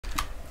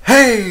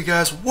Hey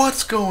guys,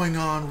 what's going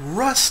on?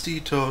 Rusty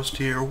Toast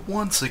here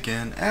once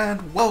again,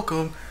 and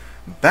welcome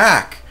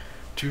back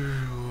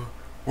to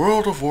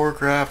World of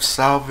Warcraft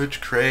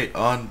Salvage Crate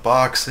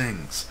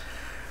unboxings,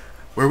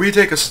 where we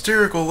take a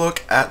satirical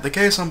look at the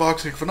case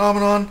unboxing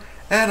phenomenon,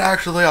 and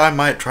actually I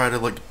might try to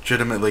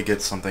legitimately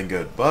get something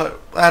good, but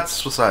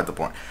that's beside the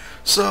point.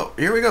 So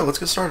here we go, let's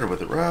get started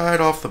with it right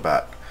off the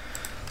bat.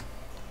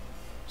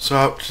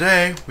 So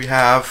today we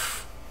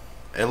have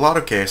a lot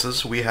of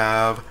cases. We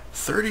have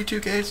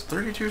 32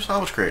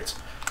 salvage crates.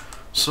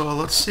 So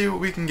let's see what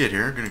we can get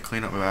here. I'm going to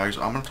clean up my bags.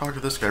 I'm going to talk to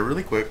this guy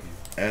really quick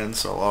and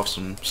sell off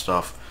some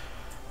stuff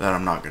that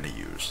I'm not going to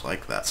use,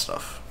 like that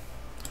stuff.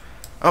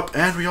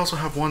 And we also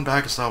have one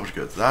bag of salvage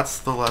goods. That's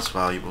the less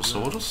valuable,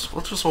 so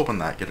let's just open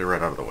that, get it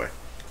right out of the way.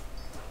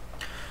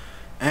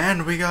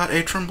 And we got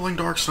a Trembling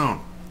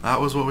Darkstone.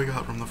 That was what we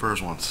got from the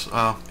first ones.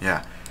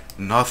 Yeah,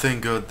 nothing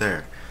good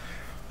there.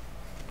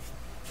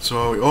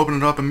 So we open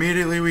it up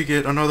immediately, we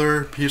get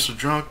another piece of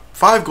junk,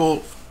 5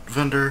 gold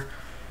vendor,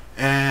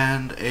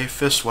 and a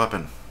fist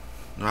weapon.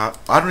 I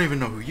don't even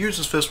know who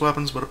uses fist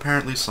weapons, but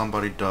apparently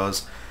somebody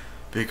does,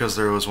 because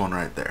there was one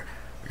right there.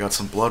 We got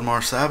some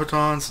Bloodmar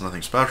Sabatons,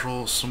 nothing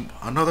special,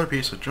 another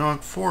piece of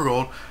junk, 4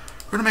 gold.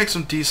 We're going to make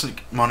some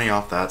decent money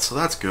off that, so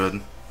that's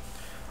good.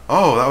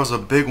 Oh, that was a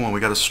big one. We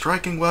got a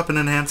striking weapon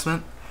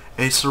enhancement,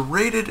 a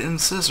serrated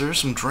incisor,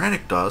 some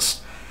Dranic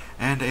dust,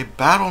 and a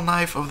battle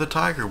knife of the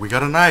tiger. We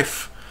got a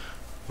knife.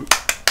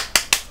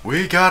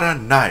 We got a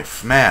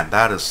knife. Man,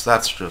 that's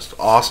just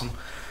awesome.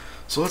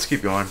 So let's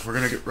keep going. We're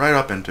gonna get right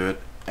up into it,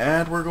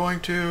 and we're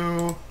going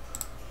to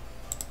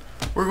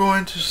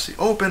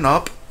open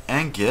up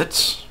and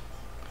get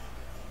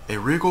a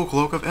Regal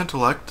Cloak of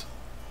Intellect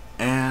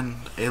and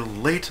a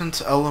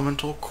Latent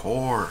Elemental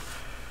Core.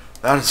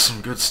 That is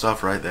some good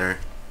stuff right there.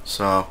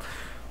 So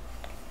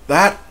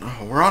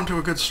we're on to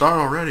a good start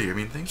already. I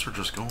mean, things are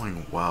just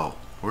going well.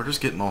 We're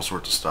just getting all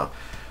sorts of stuff.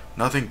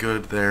 Nothing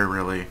good there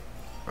really.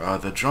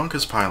 The junk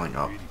is piling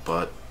up,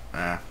 but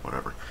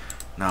whatever.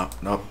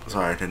 Nope,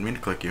 sorry, I didn't mean to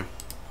click you.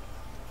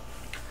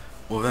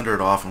 We'll vendor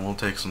it off and we'll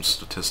take some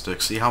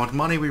statistics, see how much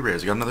money we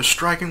raise. We got another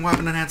striking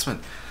weapon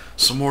enhancement,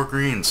 some more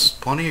greens,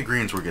 plenty of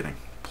greens we're getting,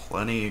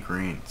 plenty of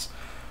greens.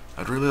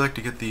 I'd really like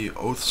to get the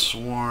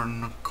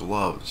Oathsworn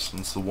gloves.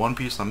 Since the one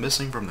piece I'm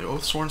missing from the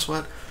Oathsworn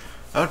sweat,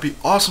 that would be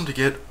awesome to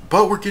get,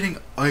 but we're getting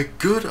a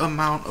good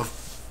amount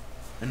of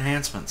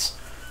enhancements.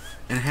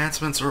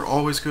 Enhancements are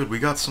always good. We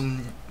got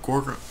some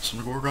Gorgon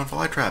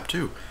Flytrap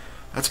too.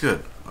 That's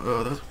good.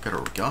 That's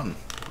got a gun.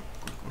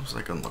 What does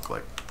that gun look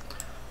like?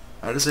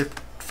 That is a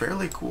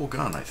fairly cool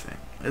gun, I think.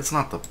 It's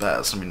not the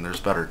best. I mean, there's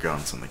better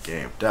guns in the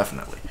game,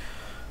 definitely.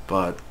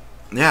 But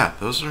yeah,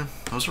 those are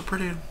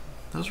pretty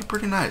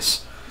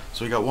nice.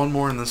 So we got one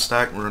more in this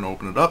stack. We're gonna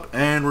open it up,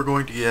 and we're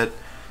going to get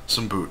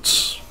some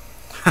boots.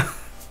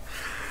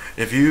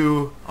 If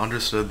you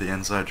understood the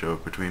inside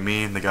joke between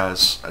me and the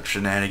guys at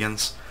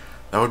Shenanigans,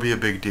 that would be a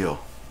big deal.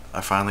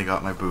 I finally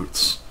got my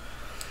boots.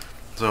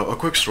 So a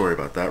quick story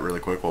about that really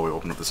quick while we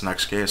open up this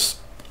next case.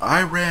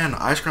 I ran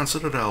Icecrown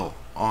Citadel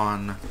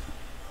on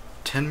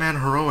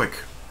 10-man heroic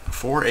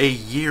for a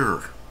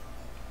year.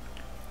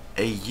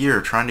 A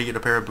year trying to get a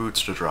pair of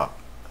boots to drop.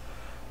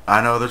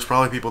 I know there's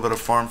probably people that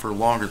have farmed for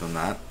longer than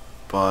that,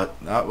 but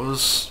that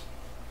was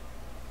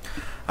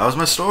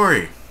my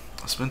story.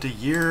 I spent a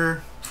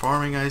year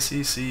farming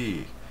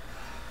ICC.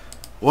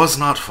 Was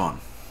not fun.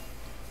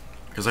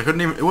 Because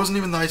it wasn't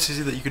even the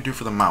ICC that you could do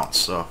for the mounts,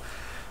 so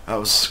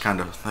that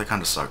kind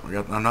of sucked. We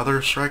got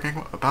another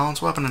striking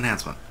balance weapon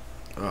enhancement.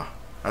 Ugh,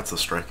 that's the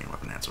striking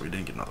weapon enhancement. We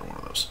didn't get another one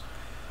of those.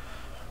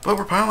 But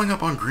we're piling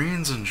up on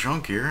greens and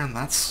junk here, and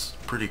that's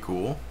pretty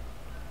cool.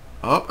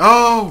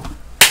 Oh!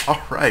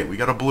 Alright, we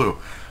got a blue.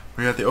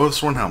 We got the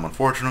Oathsworn Helm.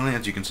 Unfortunately,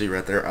 as you can see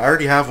right there, I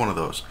already have one of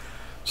those.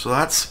 So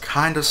that's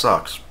kind of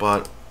sucks,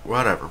 but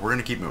whatever. We're going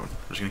to keep moving.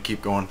 We're just going to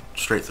keep going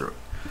straight through it.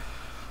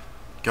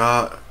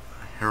 Got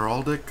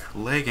Heraldic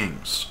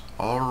Leggings.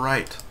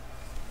 Alright.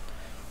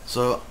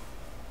 So,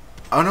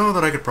 I know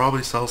that I could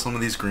probably sell some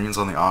of these greens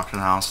on the auction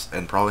house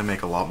and probably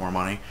make a lot more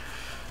money.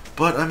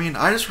 But, I mean,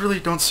 I just really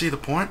don't see the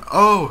point.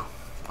 Oh!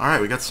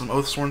 Alright, we got some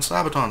Oathsworn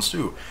Sabatons,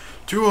 too.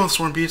 2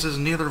 Oathsworn pieces,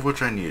 neither of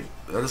which I need.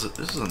 This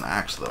is an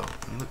axe, though.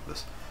 I mean, look at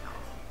this.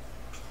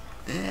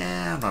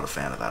 I'm not a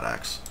fan of that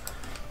axe.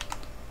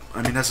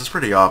 I mean, this is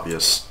pretty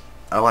obvious.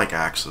 I like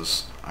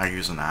axes. I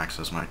use an axe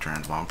as my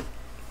transmog.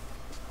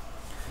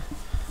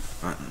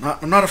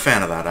 I'm not a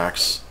fan of that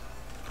axe.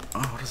 Oh,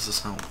 what is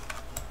this helm?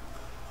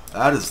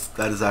 That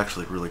is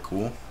actually really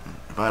cool.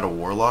 If I had a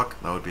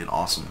warlock, that would be an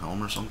awesome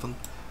helm or something.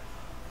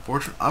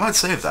 I might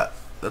save that.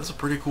 That is a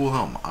pretty cool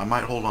helm. I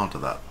might hold on to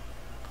that.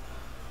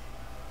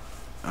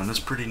 And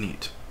it's pretty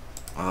neat.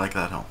 I like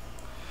that helm.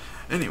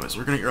 Anyways,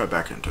 we're gonna get right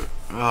back into it.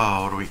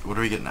 Oh, what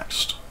do we get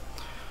next?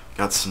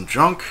 Got some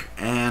junk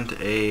and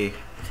a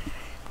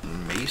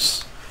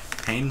mace,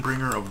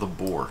 Painbringer of the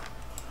Boar.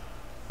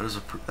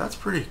 That's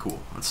pretty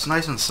cool. It's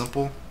nice and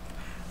simple.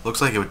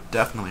 Looks like it would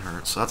definitely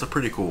hurt, so that's a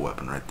pretty cool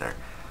weapon right there.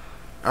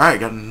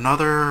 Alright, got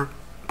another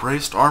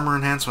braced armor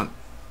enhancement.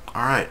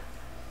 Alright,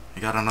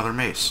 we got another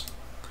mace.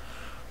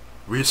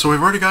 So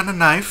we've already gotten a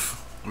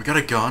knife. We got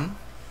a gun.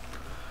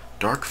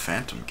 Dark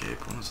Phantom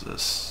Cape. What is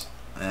this?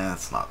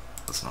 That's not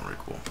very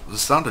cool.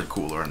 This sounded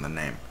cooler in the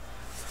name,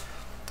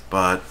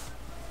 but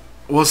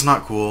it was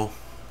not cool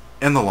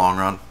in the long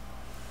run.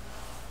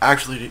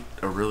 Actually,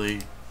 a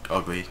really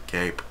ugly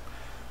cape.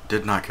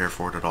 Did not care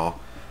for it at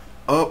all.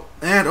 Oh,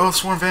 and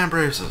Oathsworn Van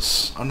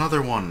Braces.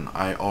 Another one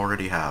I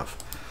already have.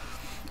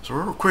 So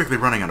we're quickly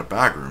running out of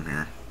bag room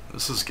here.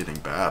 This is getting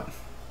bad.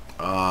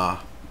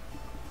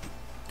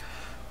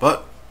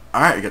 But,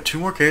 alright, we got 2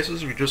 more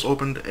cases. We just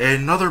opened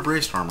another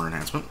braced armor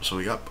enhancement, so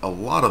we got a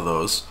lot of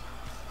those.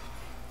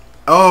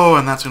 Oh,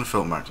 and that's going to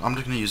fill max. I'm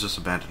just going to use this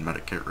abandoned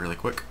medic kit really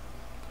quick.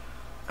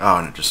 Oh,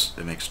 and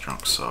it makes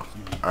junk, so.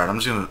 Alright, I'm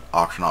just going to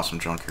auction off some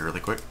junk here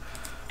really quick.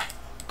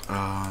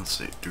 Let's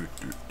see.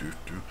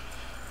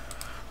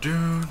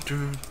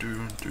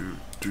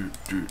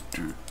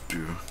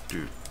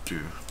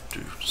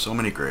 So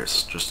many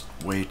grays. Just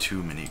way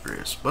too many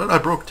grays. But I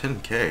broke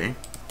 10k.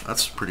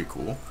 That's pretty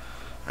cool,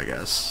 I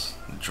guess.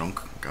 The junk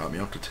got me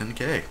up to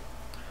 10k.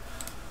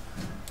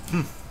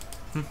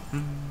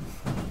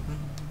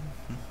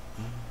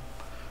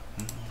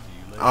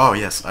 Oh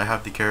yes, I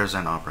have the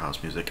Karazhan Opera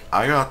House music.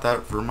 I got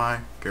that for my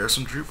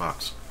Garrison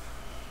Jukebox.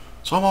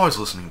 So I'm always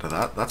listening to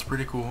that. That's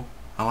pretty cool.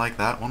 I like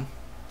that one.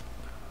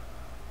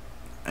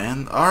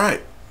 And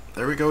alright,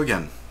 there we go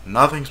again.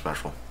 Nothing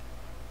special.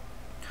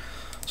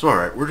 So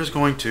alright, we're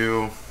going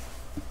to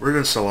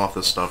sell off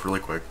this stuff really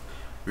quick.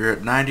 We're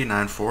at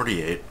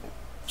 99.48,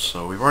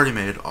 so we've already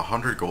made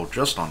 100 gold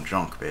just on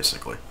junk,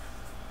 basically.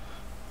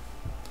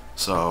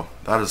 So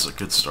that is a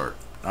good start.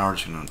 Now we're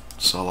just gonna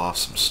sell off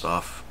some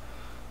stuff.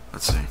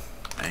 Let's see.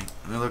 Hey,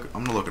 I'm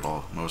gonna look at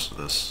most of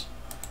this.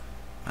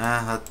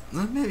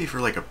 Maybe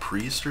for like a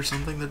priest or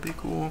something that'd be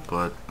cool,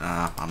 but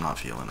I'm not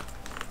feeling it.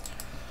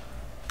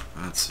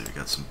 Let's see, we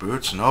got some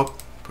boots. Nope,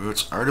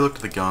 boots. I already looked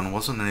at the gun.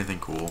 Wasn't anything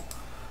cool.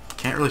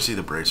 Can't really see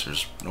the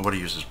bracers. Nobody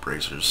uses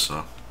bracers,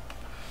 so.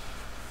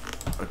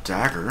 A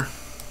dagger.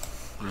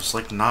 There's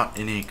like not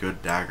any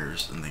good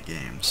daggers in the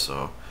game,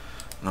 so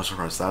no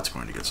surprise that's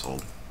going to get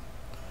sold.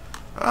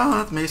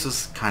 That mace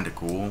is kind of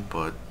cool,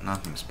 but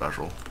nothing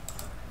special.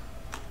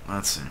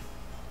 Let's see.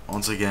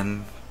 Once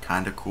again,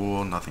 kind of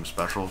cool, nothing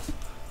special.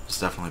 There's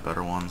definitely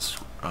better ones.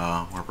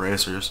 More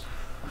bracers.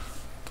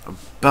 A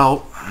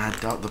belt. I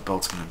doubt the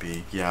belt's gonna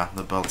be. Yeah,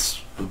 the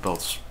belt's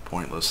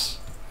pointless.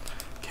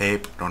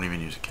 Cape. Don't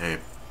even use a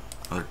cape.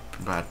 Another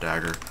bad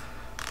dagger.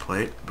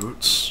 Plate.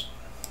 Boots.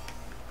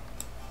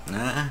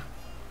 Nah.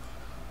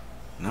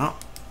 No.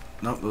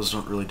 Nope, those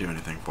don't really do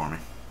anything for me.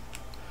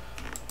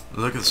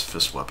 Look at this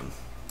fist weapon.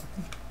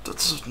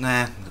 That's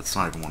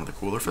not even one of the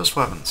cooler fist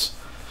weapons.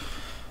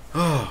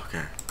 Oh,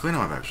 okay. Clean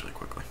up my bags really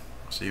quickly.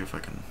 See if I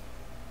can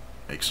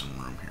make some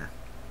room here.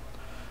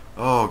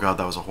 Oh god,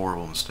 that was a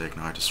horrible mistake.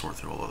 Now I have to sort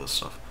through all of this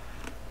stuff.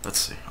 Let's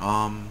see. No,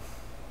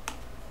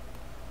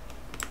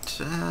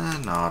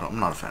 I'm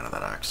not a fan of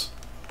that axe.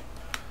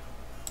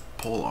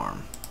 Pole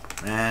arm.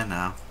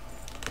 No.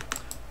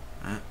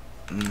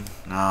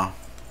 No.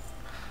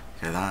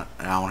 Okay,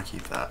 I want to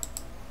keep that.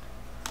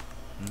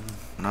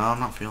 No, I'm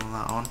not feeling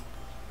that one.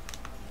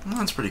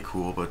 That's pretty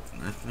cool, but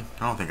I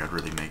don't think I'd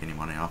really make any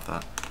money off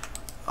that.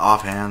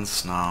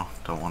 Offhands, no,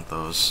 don't want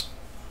those.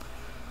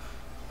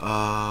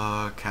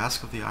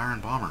 Cask of the Iron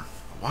Bomber.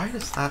 Why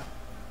is that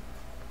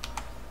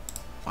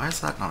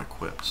not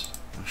equipped?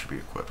 It should be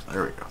equipped.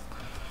 There we go.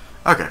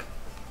 Okay.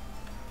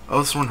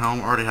 Oathsworn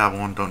Helm, already have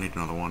one, don't need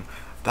another one.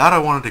 That I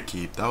wanted to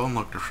keep. That one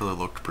really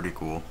looked pretty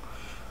cool.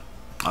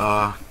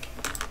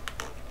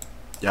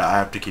 Yeah, I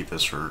have to keep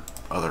this for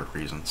other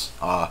reasons.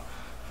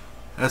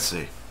 Let's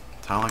see.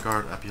 Talent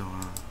Guard,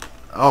 Epula.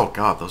 Oh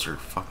god, those are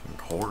fucking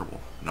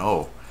horrible.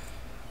 No.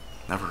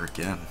 Never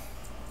again.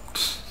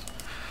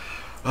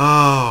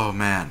 Oh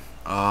man.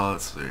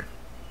 Let's see.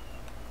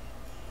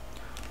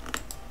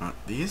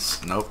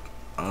 These? Nope.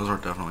 Those are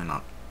definitely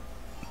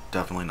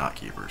not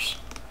keepers.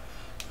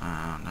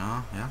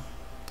 No, yeah.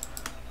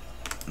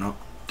 Nope.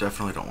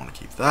 Definitely don't want to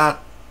keep that.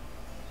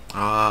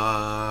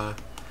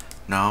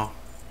 No.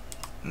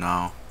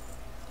 No.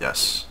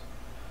 Yes.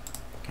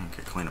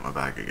 Okay, clean up my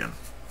bag again.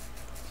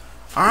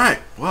 Alright,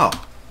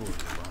 well,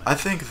 I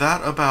think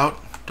that about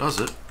does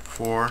it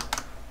for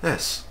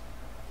this.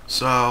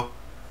 So,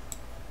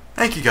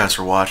 thank you guys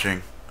for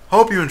watching.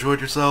 Hope you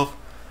enjoyed yourself.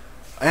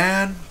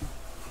 And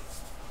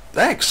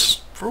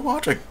thanks for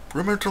watching.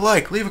 Remember to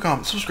like, leave a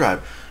comment,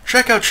 subscribe.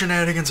 Check out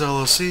Shenanigans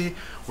LLC.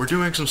 We're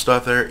doing some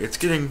stuff there. It's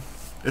getting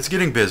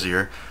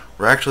busier.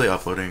 We're actually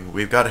uploading.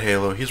 We've got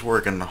Halo. He's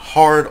working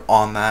hard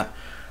on that.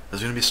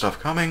 There's going to be stuff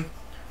coming.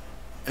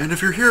 And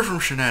if you're here from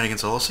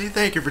Shenanigans LLC,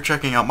 thank you for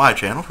checking out my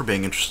channel, for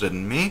being interested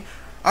in me.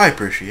 I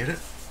appreciate it.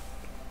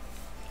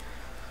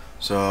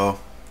 So,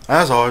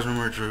 as always,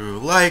 remember to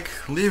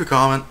like, leave a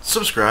comment,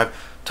 subscribe,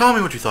 tell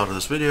me what you thought of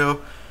this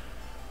video.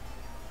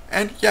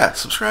 And yeah,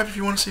 subscribe if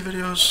you want to see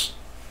videos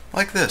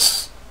like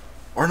this.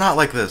 Or not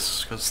like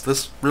this, because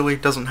this really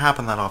doesn't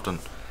happen that often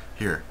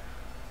here.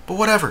 But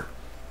whatever.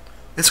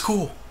 It's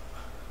cool.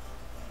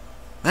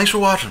 Thanks for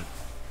watching.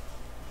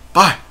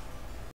 Bye.